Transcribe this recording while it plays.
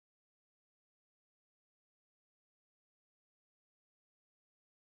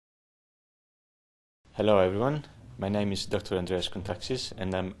Hello everyone, my name is Dr. Andreas Kontaxis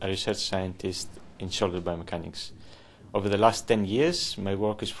and I'm a research scientist in shoulder biomechanics. Over the last 10 years, my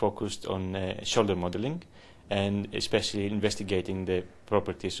work is focused on shoulder modeling and especially investigating the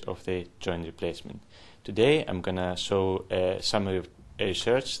properties of the joint replacement. Today I'm going to show a summary of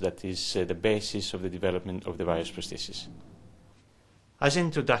research that is the basis of the development of the VAIOS prosthesis. As an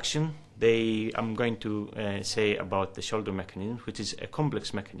introduction, I'm going to say about the shoulder mechanism, which is a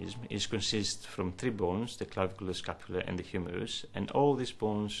complex mechanism. It consists from three bones, the clavicular, scapular and the humerus, and all these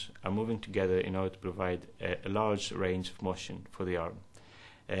bones are moving together in order to provide a large range of motion for the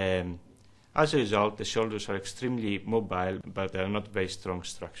arm. As a result, the shoulders are extremely mobile, but they are not very strong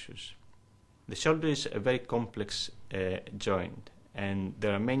structures. The shoulder is a very complex joint, and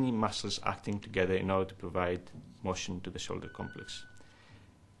there are many muscles acting together in order to provide motion to the shoulder complex.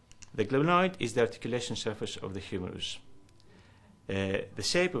 The glenoid is the articulation surface of the humerus. The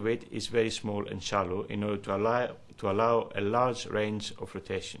shape of it is very small and shallow in order to allow a large range of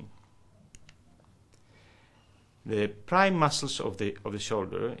rotation. The prime muscles of the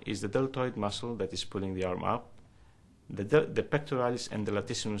shoulder is the deltoid muscle that is pulling the arm up, the pectoralis and the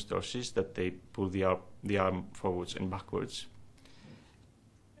latissimus dorsis that they pull the arm forwards and backwards.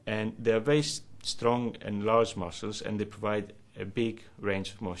 And they are very strong and large muscles, and they provide a big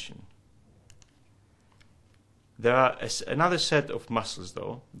range of motion. There are another set of muscles,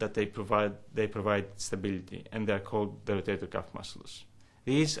 though, that they provide stability, and they are called the rotator cuff muscles.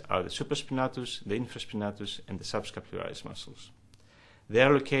 These are the supraspinatus, the infraspinatus, and the subscapularis muscles. They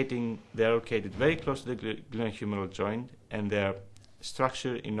are located very close to the glenohumeral joint, and they are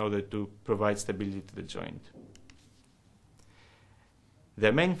structured in order to provide stability to the joint.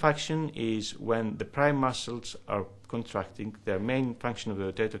 Their main function is when the prime muscles are contracting. Their main function of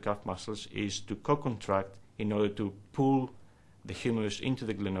the rotator cuff muscles is to co-contract in order to pull the humerus into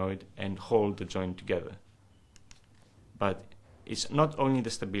the glenoid and hold the joint together. But it's not only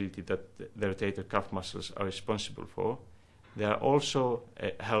the stability that the rotator cuff muscles are responsible for, they are also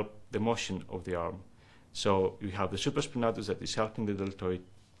help the motion of the arm. So you have the supraspinatus that is helping the deltoid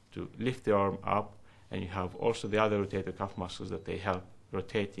to lift the arm up, and you have also the other rotator cuff muscles that they help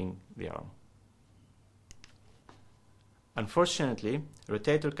rotating the arm. Unfortunately,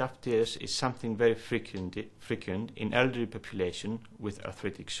 rotator cuff tears is something very frequent in elderly population with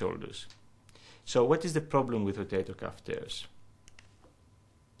arthritic shoulders. So what is the problem with rotator cuff tears?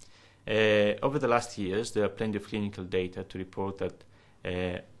 Over the last years, there are plenty of clinical data to report that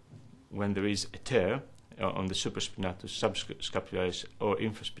when there is a tear on the supraspinatus, subscapularis or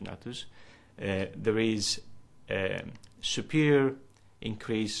infraspinatus, there is a superior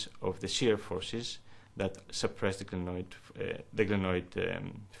increase of the shear forces that suppress the glenoid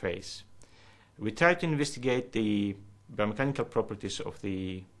face. We try to investigate the biomechanical properties of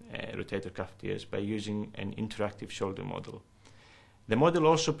the rotator cuff tears by using an interactive shoulder model. The model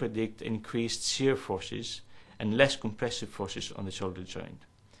also predicts increased shear forces and less compressive forces on the shoulder joint.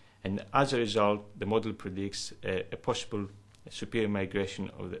 And as a result, the model predicts a possible superior migration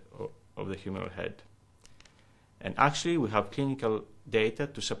of the humeral head. And actually, we have clinical data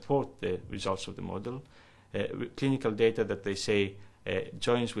to support the results of the model. Clinical data that they say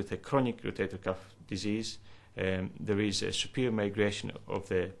joints with a chronic rotator cuff disease, there is a superior migration of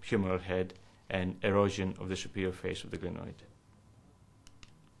the humeral head and erosion of the superior face of the glenoid.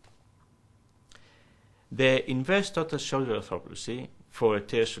 The inverse total shoulder arthroplasty for a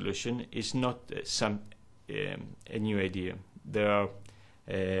tear solution is not a new idea. There are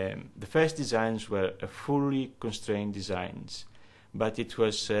the first designs were fully constrained designs, but it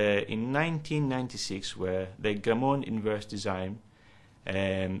was in 1996 where the Grammont inverse design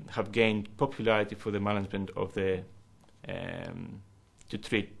have gained popularity for the management of the to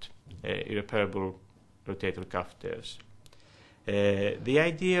treat irreparable rotator cuff tears. The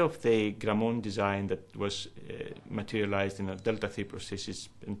idea of the Grammont design that was materialized in a delta 3 prosthesis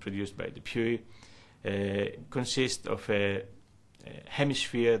and produced by Dupuy consists of a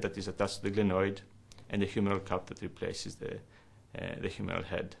hemisphere that is attached to the glenoid and the humeral cup that replaces the humeral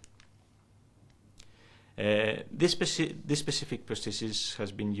head. This specific prosthesis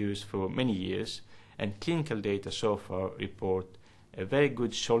has been used for many years, and clinical data so far report a very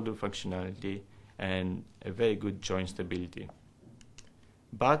good shoulder functionality and a very good joint stability.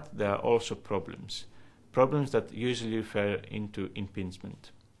 But there are also problems that usually refer into impingement.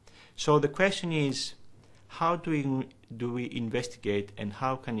 So the question is, how do we investigate, and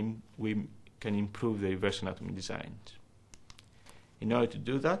how can we improve the reverse anatomy designs? In order to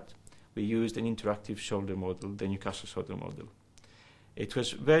do that, we used an interactive shoulder model, the Newcastle Shoulder Model. It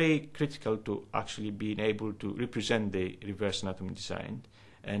was very critical to actually being able to represent the reverse anatomy design,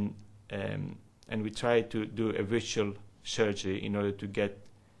 and and we try to do a virtual surgery in order to get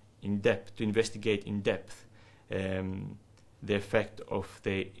in depth, to investigate in depth the effect of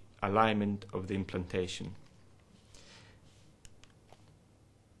the alignment of the implantation.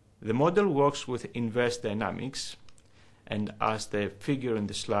 The model works with inverse dynamics, and as the figure in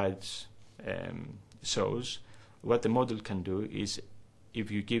the slides shows, what the model can do is, if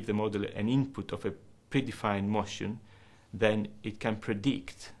you give the model an input of a predefined motion, then it can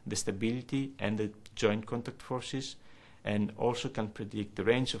predict the stability and the joint contact forces, and also can predict the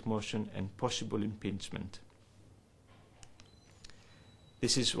range of motion and possible impingement.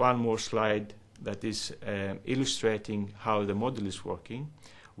 This is one more slide that is illustrating how the model is working,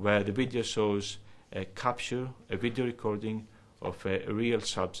 where the video shows a video recording of a real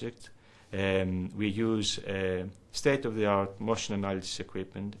subject. We use state-of-the-art motion analysis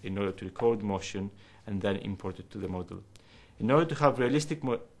equipment in order to record motion and then import it to the model. In order to have realistic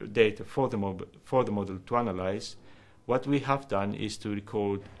data for the model to analyze, what we have done is to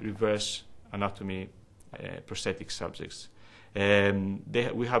record reverse anatomy prosthetic subjects.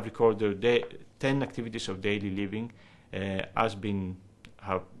 We have recorded 10 activities of daily living as been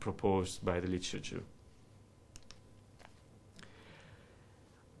proposed by the literature.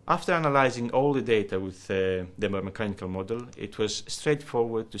 After analyzing all the data with the biomechanical model, it was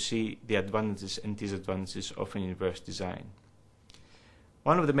straightforward to see the advantages and disadvantages of an inverse design.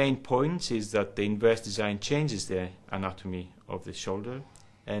 One of the main points is that the inverse design changes the anatomy of the shoulder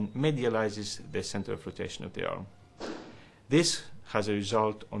and medializes the center of rotation of the arm. This has a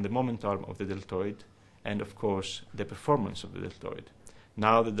result on the moment arm of the deltoid and, of course, the performance of the deltoid.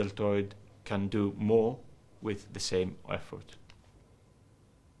 Now the deltoid can do more with the same effort.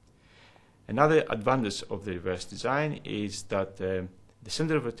 Another advantage of the reverse design is that the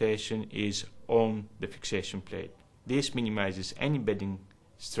center of rotation is on the fixation plate. This minimizes any bending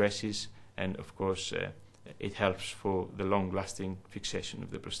stresses, and of course it helps for the long-lasting fixation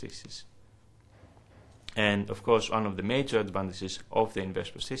of the prosthesis. And of course, one of the major advantages of the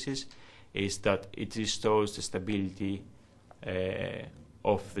inverse prosthesis is that it restores the stability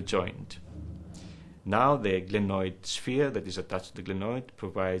of the joint. Now the glenoid sphere that is attached to the glenoid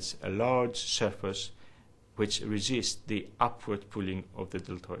provides a large surface which resists the upward pulling of the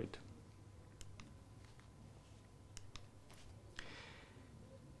deltoid.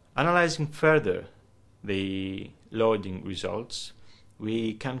 Analyzing further the loading results,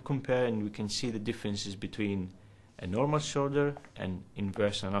 we can compare and we can see the differences between a normal shoulder and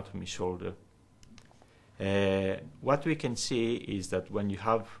inverse anatomy shoulder. What we can see is that when you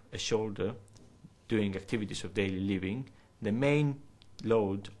have a shoulder doing activities of daily living, the main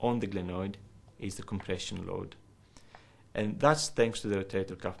load on the glenoid is the compression load. And that's thanks to the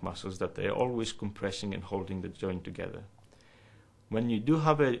rotator cuff muscles, that they're always compressing and holding the joint together. When you do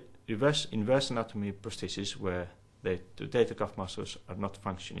have a inverse anatomy prosthesis where the rotator cuff muscles are not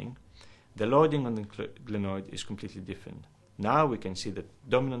functioning, the loading on the glenoid is completely different. Now we can see that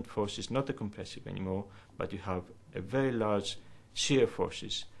dominant force is not the compressive anymore, but you have a very large shear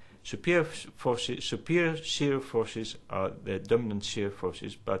forces. Superior shear forces are the dominant shear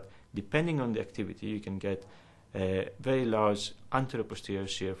forces, but depending on the activity, you can get very large anteroposterior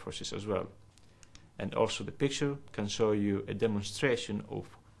shear forces as well. And also the picture can show you a demonstration of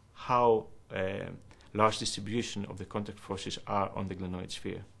how large distribution of the contact forces are on the glenoid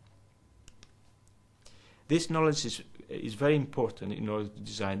sphere. This knowledge is very important in order to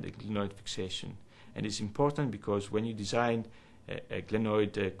design the glenoid fixation, and it's important because when you design a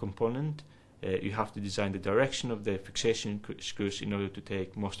glenoid component, you have to design the direction of the fixation screws in order to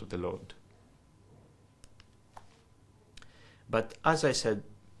take most of the load. But as I said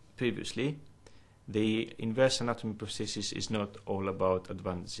previously, the inverse anatomy prosthesis is not all about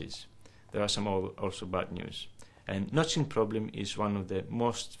advantages. There are some also bad news. And notching problem is one of the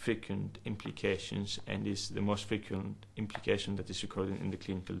most frequent implications, and is the most frequent implication that is recorded in the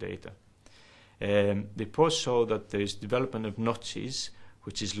clinical data. The reports show that there is development of notches,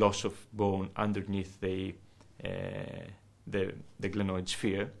 which is loss of bone underneath the glenoid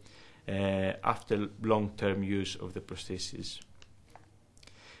sphere, after long-term use of the prosthesis.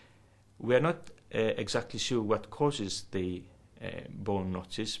 We are not exactly sure what causes the bone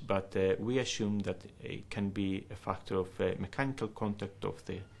notches, but we assume that it can be a factor of mechanical contact of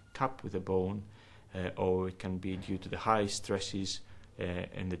the cup with the bone, or it can be due to the high stresses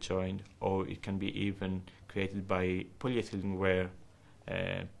in the joint, or it can be even created by polyethylene wear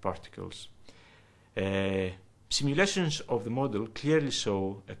particles. Simulations of the model clearly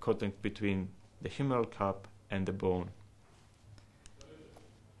show a contact between the humeral cup and the bone.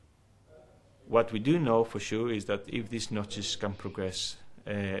 What we do know for sure is that if these notches can progress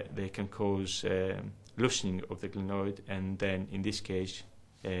they can cause loosening of the glenoid, and then in this case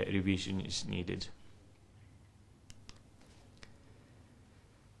revision is needed.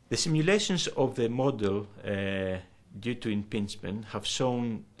 The simulations of the model due to impingement have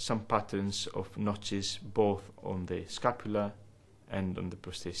shown some patterns of notches both on the scapula and on the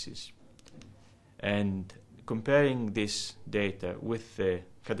prosthesis. And comparing this data with the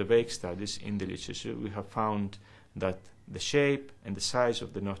cadaveric studies in the literature, we have found that the shape and the size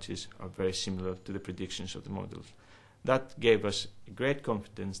of the notches are very similar to the predictions of the models. That gave us great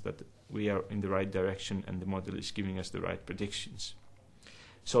confidence that we are in the right direction and the model is giving us the right predictions.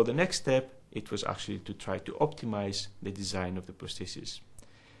 So the next step, it was actually to try to optimize the design of the prosthesis.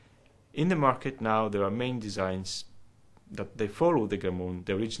 In the market now, there are main designs that they follow the Grammont,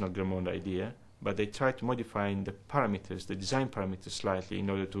 the original Grammont idea, but they try to modify the parameters, the design parameters slightly in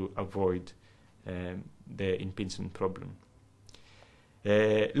order to avoid the impingement problem.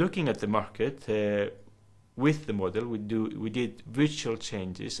 Looking at the market, with the model, we did virtual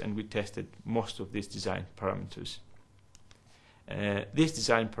changes and we tested most of these design parameters. These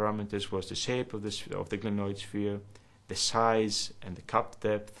design parameters was the shape of the glenoid sphere, the size and the cup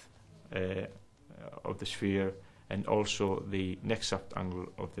depth of the sphere, and also the neck shaft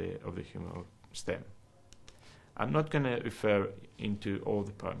angle of the humeral stem. I'm not going to refer into all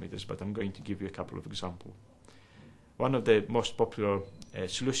the parameters, but I'm going to give you a couple of examples. One of the most popular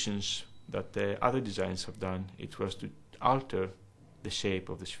solutions that other designs have done, it was to alter the shape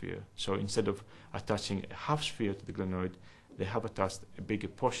of the sphere. So instead of attaching a half sphere to the glenoid, they have attached a bigger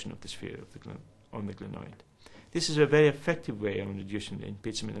portion of the sphere of on the glenoid. This is a very effective way on reducing the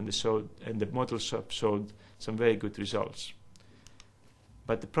impingement, and the models have showed some very good results.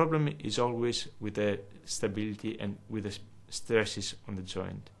 But the problem is always with the stability and with the stresses on the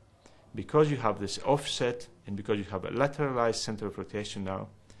joint. Because you have this offset and because you have a lateralized center of rotation now,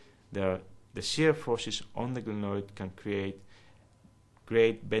 the shear forces on the glenoid can create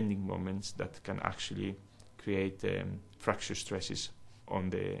great bending moments that can actually create fracture stresses on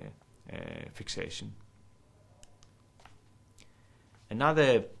the fixation.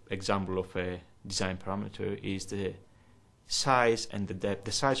 Another example of a design parameter is the size and the depth,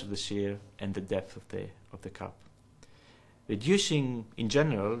 the size of the shear and the depth of the cup. In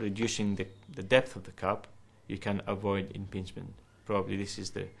general, reducing the depth of the cup, you can avoid impingement. Probably this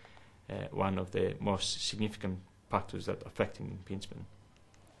is the one of the most significant factors that affecting impingement.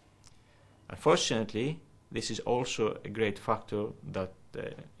 Unfortunately, this is also a great factor that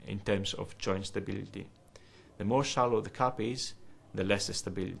in terms of joint stability. The more shallow the cup is, the less the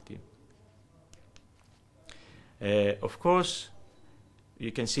stability. Of course,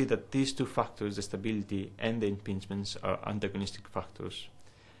 you can see that these two factors, the stability and the impingements, are antagonistic factors.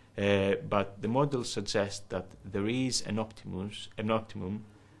 But the model suggests that there is an optimum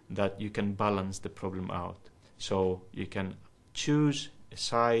that you can balance the problem out. So you can choose a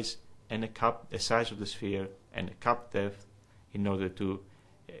size and a size of the sphere and a cup depth in order to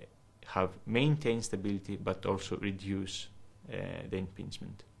have maintained stability but also reduce the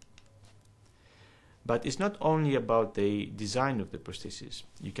impingement. But it's not only about the design of the prosthesis.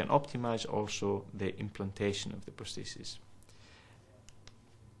 You can optimize also the implantation of the prosthesis.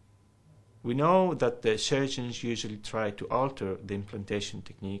 We know that the surgeons usually try to alter the implantation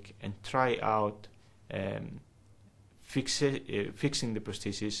technique and try out fixing the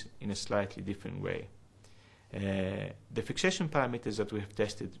prosthesis in a slightly different way. The fixation parameters that we have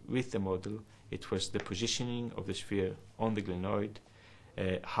tested with the model, it was the positioning of the sphere on the glenoid,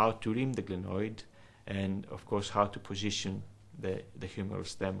 how to rim the glenoid, and of course how to position the humeral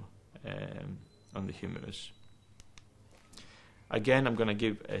stem on the humerus. Again, I'm going to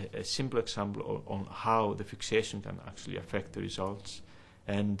give a simple example on how the fixation can actually affect the results.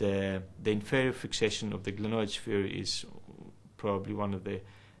 And the inferior fixation of the glenoid sphere is probably one of the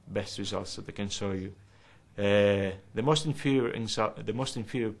best results that I can show you. The most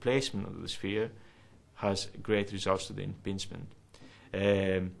inferior placement of the sphere has great results to the impingement.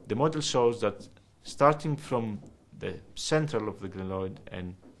 The model shows that starting from the central of the glenoid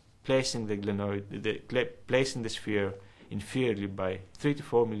and placing the sphere inferiorly by 3 to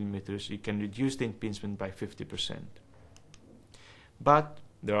 4 millimeters, you can reduce the impingement by 50%. But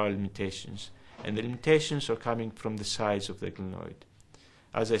there are limitations, and the limitations are coming from the size of the glenoid.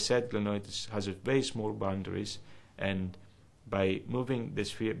 As I said, glenoid has a very small boundaries, and by moving the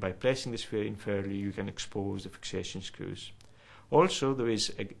sphere, by placing the sphere inferiorly, you can expose the fixation screws. Also, there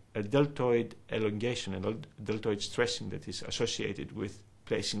is a deltoid elongation, a deltoid stressing that is associated with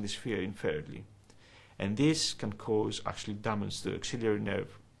placing the sphere inferiorly. And this can cause actually damage to the axillary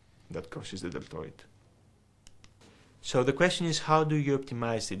nerve that causes the deltoid. So the question is, how do you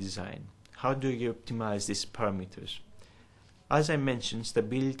optimize the design? How do you optimize these parameters? As I mentioned,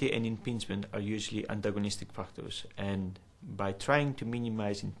 stability and impingement are usually antagonistic factors, and by trying to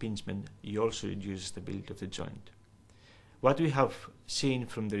minimize impingement, you also reduce the stability of the joint. What we have seen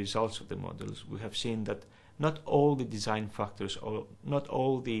from the results of the models, we have seen that not all the design factors or not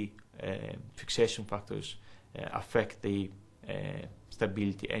all the fixation factors affect the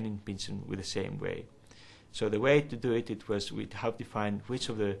stability and impingement with the same way. So the way to do it was we have defined which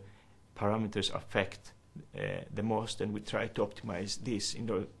of the parameters affect the most, and we try to optimize this in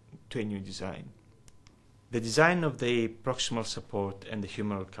order to a new design. The design of the proximal support and the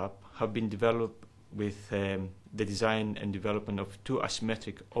humeral cap have been developed with the design and development of two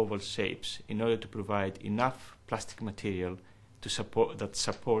asymmetric oval shapes in order to provide enough plastic material to support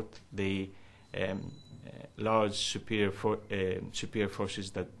the large superior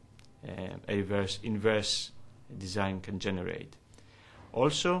forces that a inverse design can generate.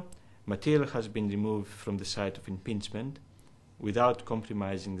 Also, material has been removed from the site of impingement without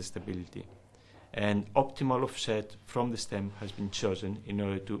compromising the stability, and optimal offset from the stem has been chosen in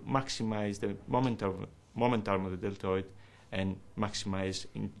order to maximize the moment arm of the deltoid and maximize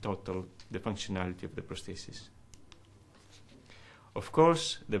in total the functionality of the prosthesis. Of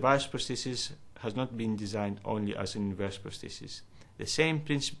course, the VAIOS prosthesis has not been designed only as an inverse prosthesis. The same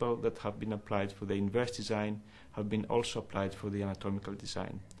principle that have been applied for the inverse design have been also applied for the anatomical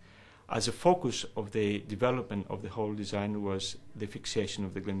design. As a focus of the development of the whole design was the fixation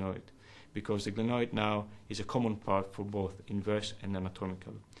of the glenoid, because the glenoid now is a common part for both inverse and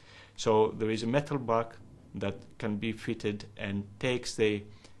anatomical. So there is a metal back that can be fitted and takes the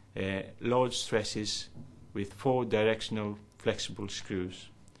load stresses with 4 directional flexible screws.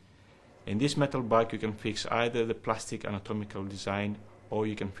 In this metal back you can fix either the plastic anatomical design or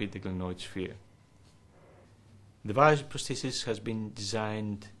you can fit the glenoid sphere. The VAIOS prosthesis has been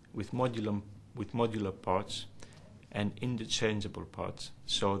designed with modular parts and interchangeable parts,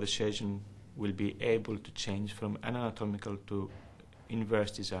 so the surgeon will be able to change from an anatomical to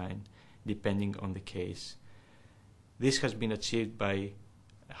inverse design depending on the case. This has been achieved by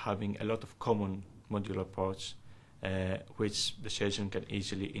having a lot of common modular parts which the surgeon can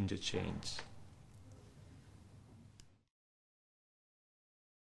easily interchange.